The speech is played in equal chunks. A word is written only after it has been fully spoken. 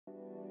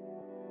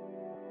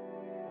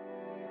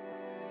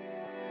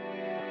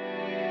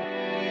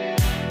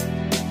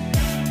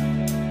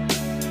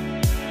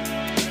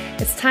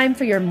It's time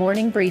for your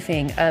morning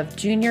briefing of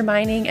junior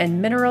mining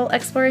and mineral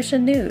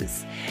exploration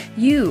news.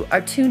 You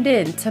are tuned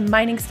in to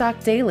Mining Stock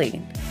Daily.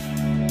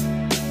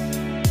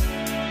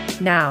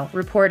 Now,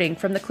 reporting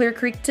from the Clear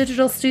Creek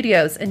Digital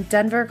Studios in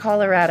Denver,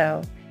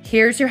 Colorado,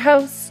 here's your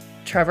host,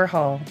 Trevor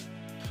Hall.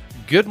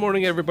 Good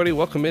morning, everybody.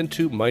 Welcome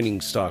into Mining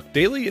Stock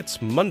Daily.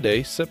 It's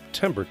Monday,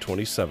 September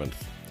 27th.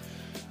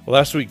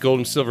 Last week, gold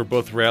and silver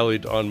both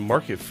rallied on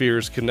market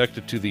fears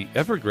connected to the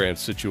Evergrande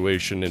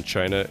situation in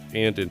China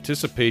and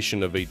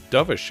anticipation of a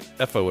dovish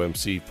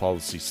FOMC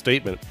policy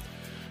statement.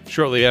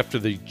 Shortly after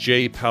the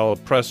Jay Powell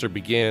presser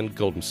began,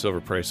 gold and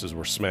silver prices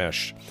were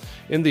smashed.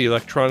 In the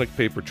electronic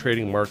paper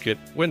trading market,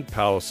 when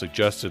Powell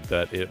suggested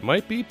that it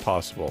might be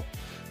possible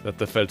that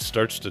the Fed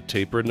starts to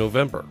taper in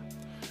November.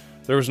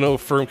 There was no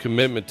firm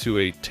commitment to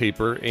a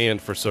taper,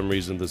 and for some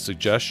reason the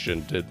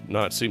suggestion did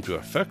not seem to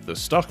affect the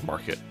stock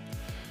market.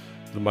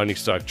 The Mining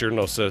Stock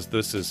Journal says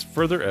this is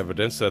further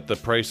evidence that the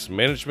price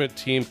management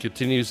team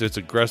continues its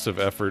aggressive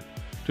effort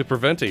to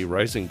prevent a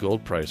rising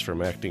gold price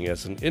from acting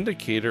as an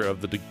indicator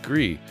of the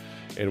degree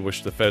in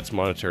which the Fed's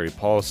monetary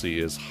policy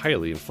is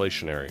highly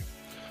inflationary.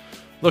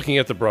 Looking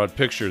at the broad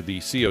picture,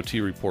 the COT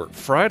report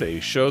Friday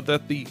showed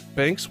that the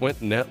banks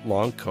went net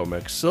long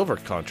COMEX silver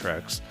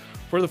contracts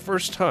for the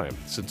first time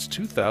since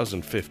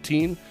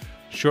 2015,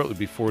 shortly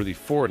before the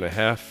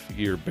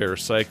 4.5-year bear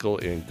cycle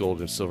in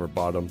gold and silver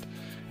bottomed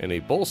and a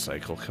bull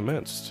cycle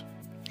commenced.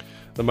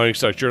 The Mining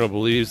Stock Journal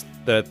believes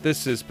that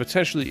this is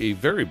potentially a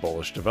very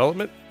bullish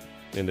development.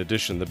 In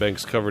addition, the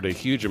banks covered a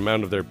huge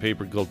amount of their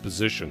paper gold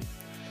position.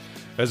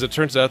 As it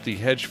turns out, the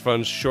hedge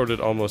funds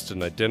shorted almost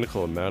an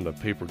identical amount of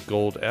paper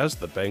gold as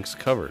the banks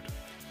covered.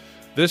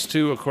 This,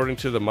 too, according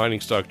to the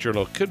Mining Stock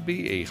Journal, could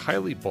be a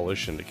highly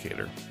bullish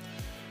indicator.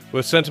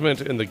 With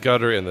sentiment in the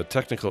gutter and the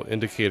technical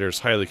indicators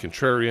highly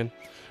contrarian,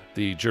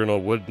 the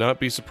journal would not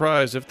be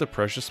surprised if the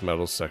precious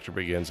metals sector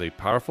begins a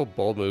powerful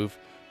bull move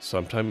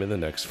sometime in the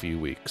next few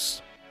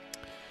weeks.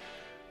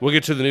 We'll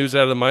get to the news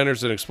out of the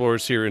miners and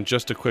explorers here in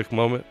just a quick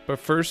moment, but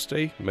first,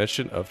 a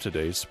mention of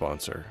today's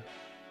sponsor.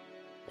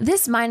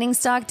 This Mining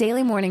Stock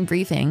Daily Morning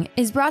Briefing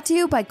is brought to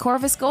you by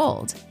Corvus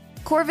Gold.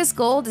 Corvus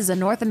Gold is a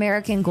North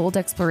American gold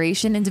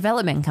exploration and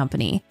development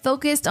company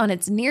focused on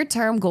its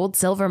near-term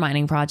gold-silver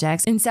mining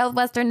projects in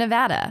southwestern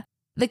Nevada.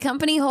 The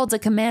company holds a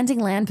commanding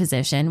land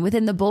position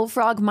within the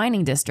Bullfrog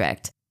Mining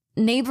District.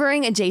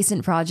 Neighboring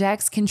adjacent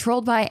projects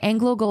controlled by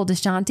AngloGold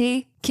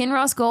Ashanti,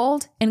 Kinross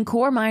Gold, and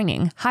Core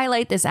Mining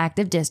highlight this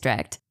active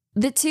district.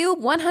 The two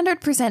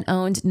 100%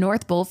 owned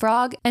North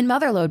Bullfrog and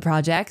Motherlode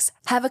projects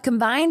have a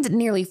combined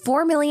nearly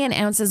 4 million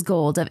ounces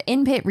gold of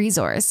in-pit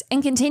resource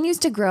and continues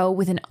to grow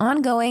with an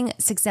ongoing,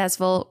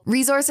 successful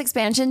resource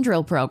expansion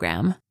drill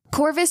program.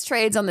 Corvus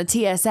trades on the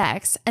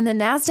TSX and the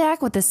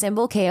NASDAQ with the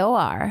symbol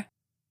KOR.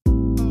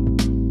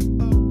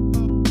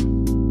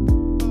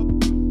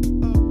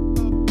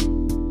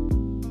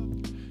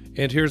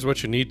 And here's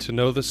what you need to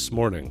know this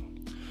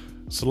morning.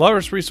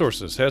 Solaris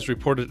Resources has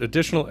reported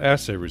additional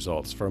assay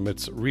results from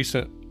its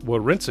recent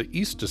Warintza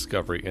East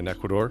discovery in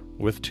Ecuador,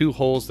 with two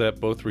holes that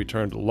both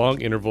returned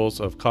long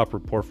intervals of copper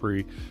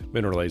porphyry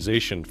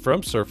mineralization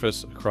from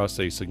surface across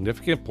a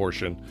significant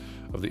portion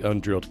of the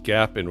undrilled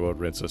gap in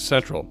Warintza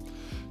Central,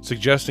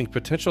 suggesting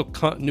potential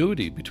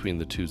continuity between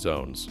the two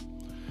zones.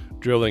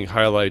 Drilling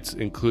highlights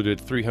included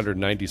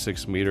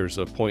 396 meters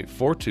of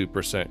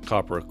 0.42%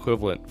 copper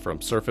equivalent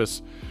from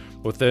surface,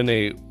 within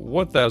a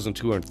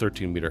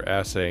 1,213 meter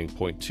assaying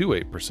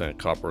 0.28%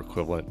 copper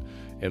equivalent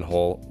in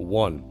hole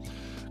 1,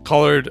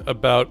 collared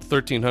about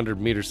 1,300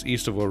 meters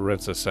east of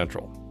Warintza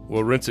Central.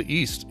 Warintza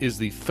East is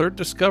the third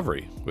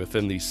discovery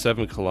within the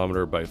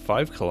 7-kilometer by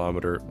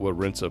 5-kilometer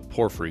Warintza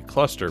porphyry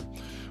cluster,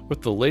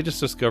 with the latest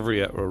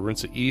discovery at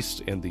Warintza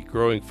East and the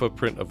growing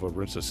footprint of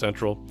Warintza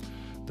Central.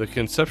 The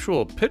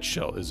conceptual pit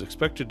shell is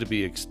expected to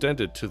be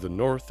extended to the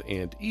north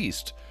and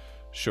east,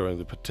 showing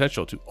the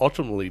potential to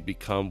ultimately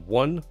become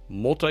one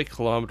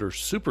multi-kilometer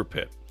super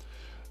pit,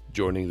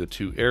 joining the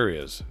two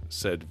areas,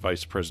 said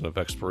Vice President of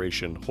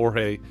Exploration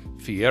Jorge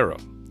Fierro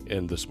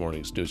in this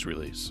morning's news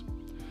release.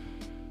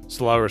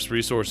 Solaris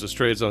Resources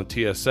trades on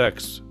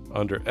TSX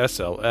under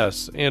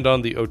SLS and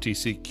on the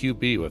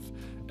OTCQB with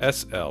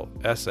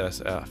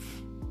SLSSF.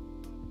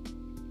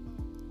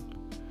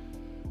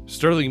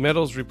 Sterling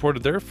Metals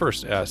reported their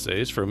first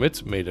assays from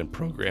its maiden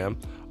program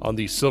on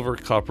the silver,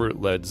 copper,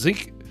 lead,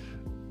 zinc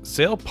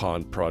Sail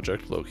Pond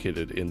project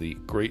located in the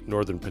Great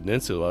Northern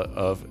Peninsula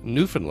of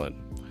Newfoundland.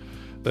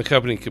 The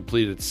company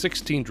completed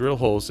 16 drill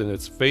holes in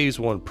its Phase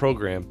 1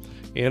 program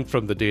and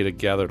from the data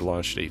gathered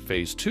launched a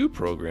Phase 2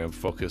 program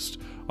focused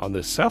on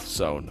the south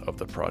zone of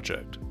the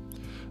project.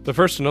 The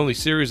first and only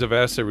series of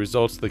assay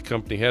results the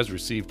company has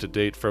received to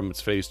date from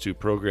its Phase 2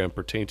 program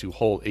pertain to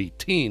hole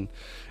 18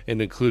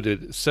 and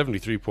included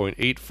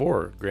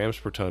 73.84 grams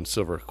per ton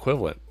silver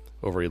equivalent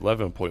over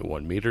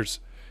 11.1 meters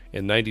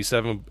and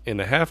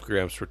 97.5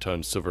 grams per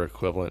ton silver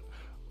equivalent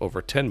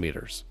over 10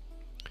 meters.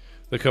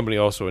 The company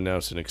also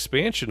announced an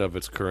expansion of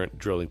its current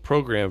drilling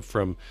program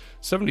from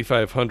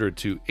 7,500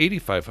 to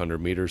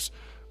 8,500 meters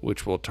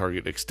which will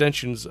target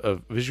extensions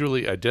of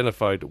visually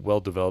identified,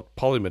 well-developed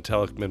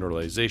polymetallic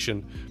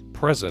mineralization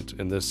present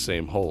in this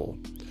same hole.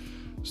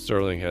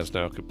 Sterling has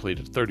now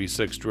completed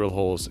 36 drill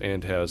holes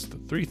and has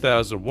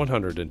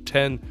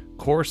 3,110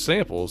 core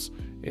samples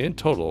in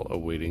total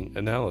awaiting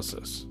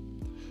analysis.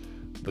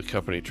 The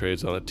company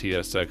trades on the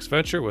TSX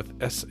Venture with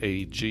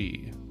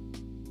SAG.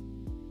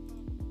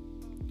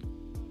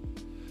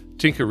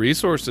 Tinka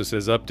Resources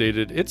has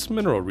updated its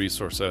mineral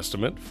resource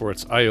estimate for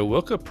its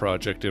Ayahuilca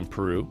project in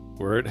Peru,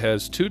 where it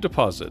has two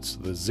deposits,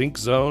 the zinc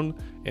zone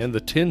and the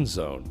tin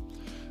zone.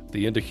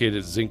 The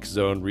indicated zinc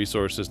zone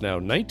resource is now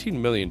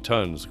 19 million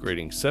tons,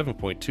 grading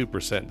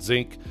 7.2%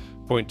 zinc,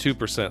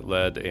 0.2%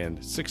 lead, and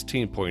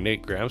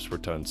 16.8 grams per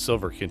ton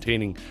silver,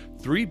 containing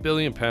 3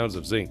 billion pounds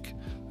of zinc.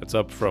 That's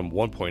up from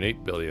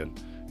 1.8 billion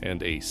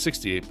and a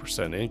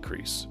 68%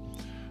 increase.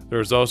 There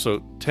is also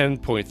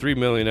 10.3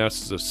 million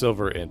ounces of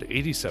silver and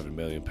 87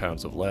 million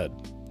pounds of lead.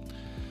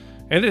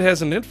 And it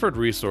has an inferred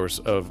resource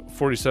of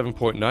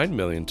 47.9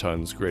 million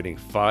tons, grading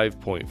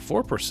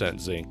 5.4%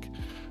 zinc,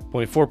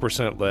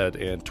 0.4% lead,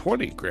 and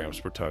 20 grams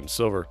per ton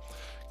silver,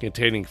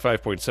 containing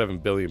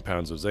 5.7 billion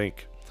pounds of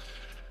zinc,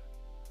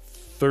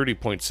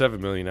 30.7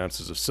 million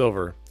ounces of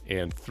silver,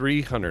 and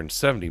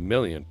 370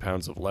 million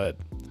pounds of lead.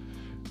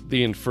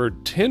 The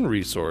inferred tin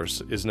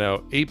resource is now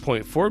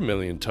 8.4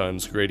 million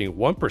tons, grading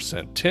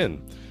 1%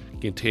 tin,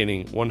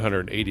 containing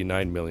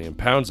 189 million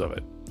pounds of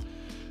it.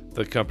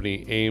 The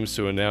company aims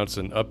to announce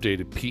an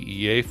updated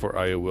PEA for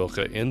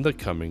Ayahuilca in the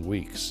coming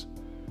weeks.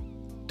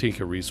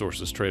 Tinka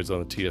Resources trades on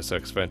the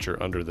TSX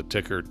Venture under the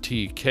ticker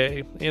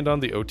TK and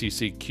on the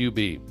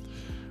OTCQB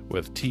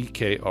with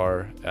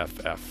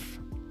TKRFF.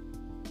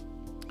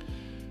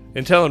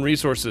 Talon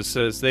Resources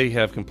says they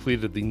have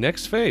completed the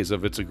next phase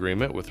of its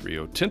agreement with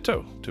Rio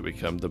Tinto to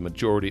become the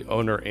majority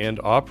owner and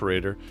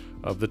operator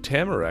of the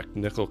Tamarack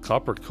Nickel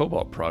Copper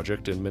Cobalt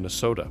project in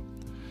Minnesota.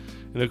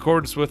 In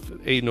accordance with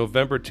a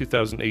November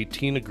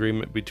 2018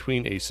 agreement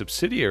between a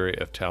subsidiary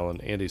of Talon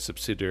and a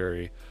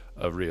subsidiary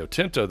of Rio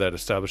Tinto that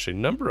established a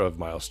number of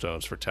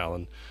milestones for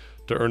Talon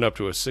to earn up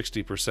to a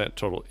 60%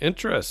 total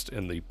interest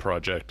in the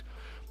project,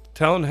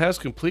 Talon has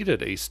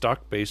completed a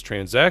stock-based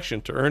transaction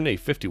to earn a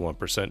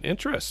 51%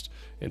 interest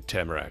in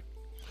Tamarack.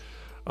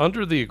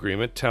 Under the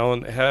agreement,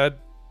 Talon had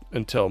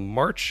until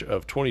March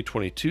of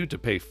 2022 to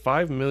pay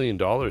 $5 million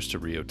to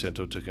Rio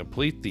Tinto to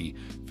complete the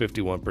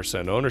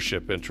 51%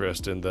 ownership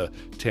interest in the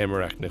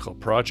Tamarack Nickel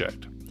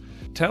project.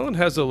 Talon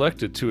has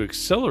elected to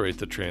accelerate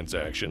the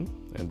transaction,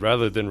 and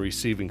rather than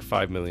receiving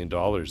 $5 million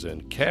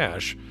in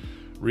cash,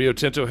 Rio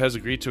Tinto has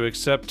agreed to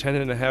accept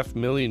 10.5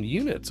 million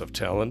units of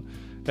Talon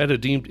at a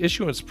deemed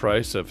issuance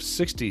price of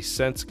 60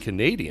 cents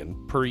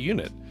Canadian per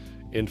unit,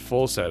 in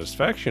full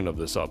satisfaction of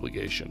this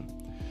obligation.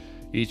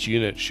 Each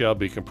unit shall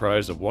be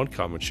comprised of one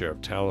common share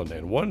of Talon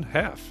and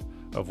 1/2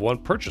 of one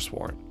purchase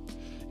warrant.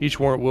 Each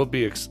warrant will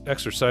be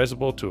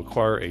exercisable to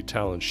acquire a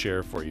Talon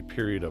share for a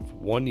period of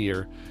 1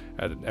 year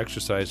at an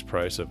exercise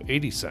price of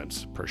 80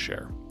 cents per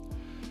share.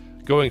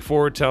 Going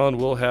forward, Talon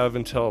will have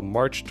until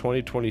March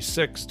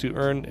 2026 to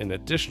earn an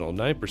additional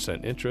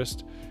 9%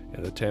 interest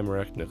in the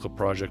Tamarack Nickel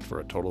project for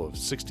a total of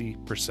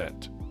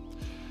 60%.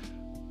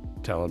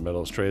 Talon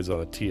Metals trades on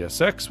the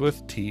TSX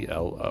with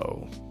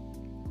TLO.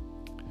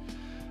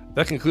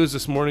 That concludes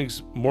this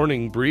morning's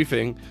morning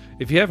briefing.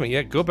 If you haven't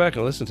yet, go back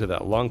and listen to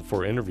that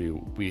long-form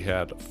interview we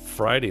had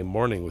Friday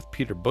morning with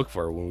Peter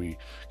Bookvar when we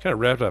kind of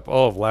wrapped up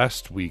all of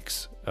last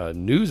week's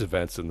news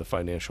events in the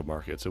financial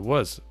markets. It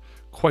was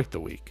quite the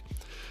week.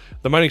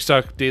 The Mining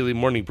Stock Daily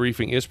Morning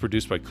Briefing is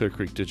produced by Clear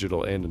Creek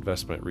Digital and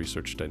Investment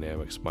Research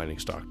Dynamics Mining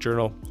Stock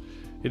Journal.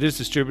 It is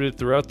distributed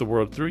throughout the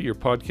world through your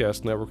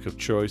podcast network of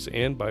choice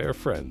and by our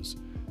friends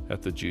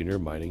at the Junior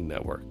Mining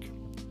Network.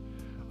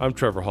 I'm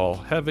Trevor Hall.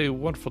 Have a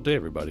wonderful day,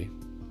 everybody.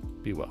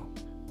 Be well.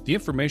 The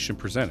information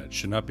presented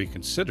should not be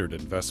considered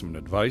investment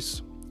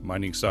advice.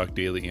 Mining Stock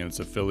Daily and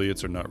its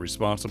affiliates are not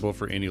responsible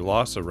for any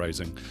loss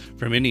arising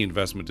from any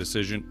investment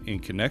decision in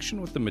connection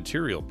with the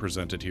material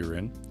presented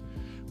herein.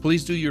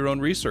 Please do your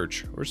own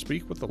research or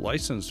speak with a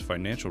licensed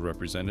financial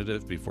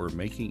representative before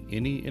making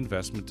any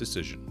investment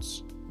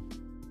decisions.